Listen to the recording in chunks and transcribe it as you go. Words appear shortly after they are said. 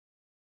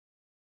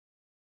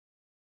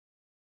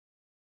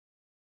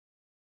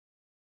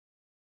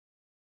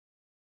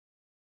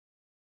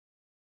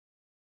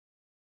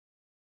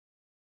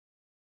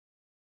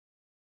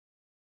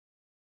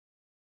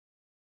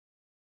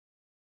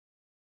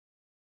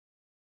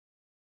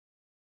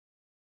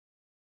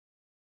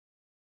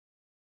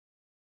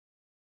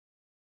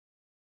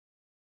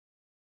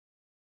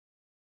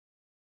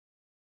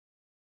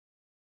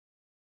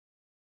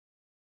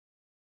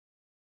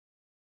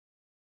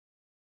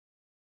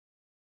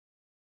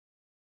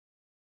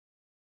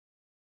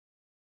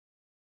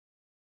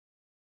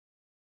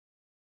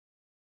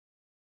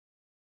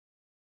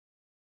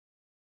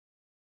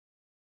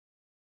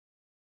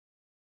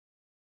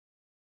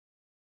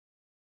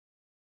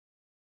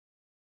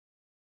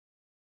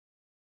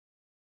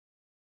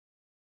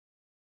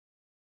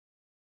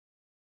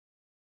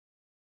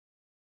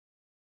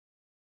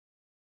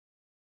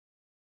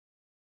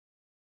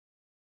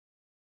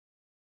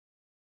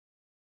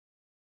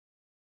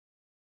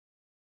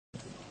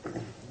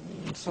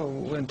So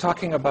when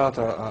talking about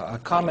a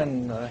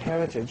common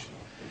heritage,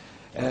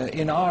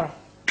 in our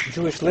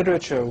Jewish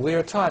literature, we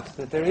are taught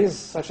that there is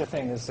such a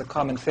thing as a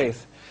common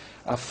faith,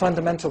 a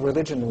fundamental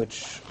religion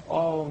which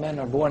all men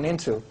are born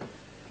into.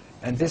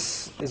 And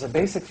this is a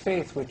basic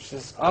faith which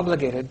is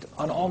obligated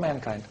on all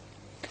mankind.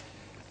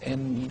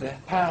 In the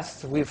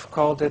past, we've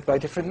called it by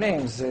different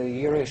names,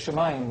 Yirei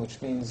Shamayim,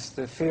 which means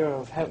the fear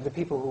of the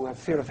people who have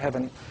fear of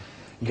heaven,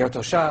 Ger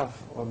Toshav,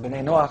 or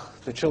Bnei Noach,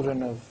 the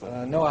children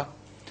of Noah,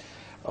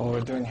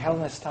 or during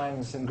Hellenist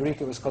times in Greek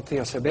it was called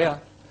Theosebea.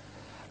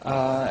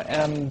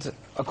 And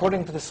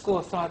according to the school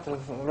of thought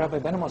of Rabbi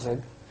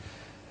Ben-Moseg,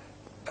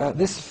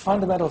 this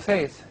fundamental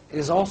faith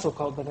is also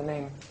called by the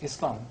name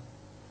Islam.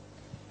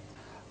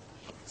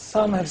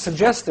 Some have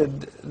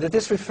suggested that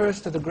this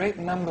refers to the great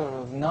number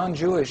of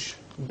non-Jewish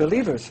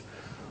believers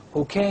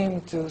who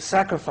came to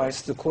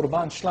sacrifice the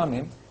Qurban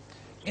Shlamim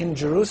in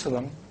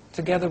Jerusalem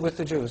together with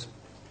the Jews.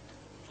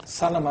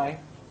 Salamai,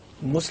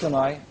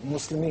 Muslimai,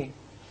 Muslimi.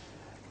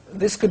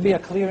 This could be a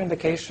clear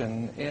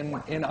indication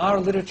in our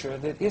literature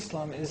that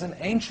Islam is an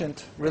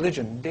ancient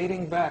religion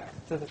dating back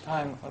to the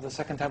time of the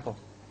Second Temple,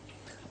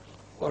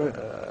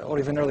 or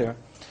even earlier.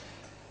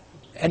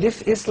 And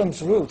if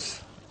Islam's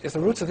roots, if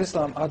the roots of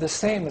Islam are the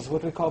same as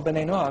what we call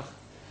Bnei Noach,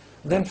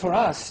 then for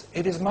us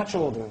it is much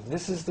older.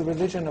 This is the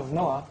religion of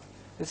Noah.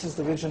 This is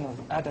the religion of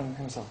Adam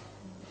himself.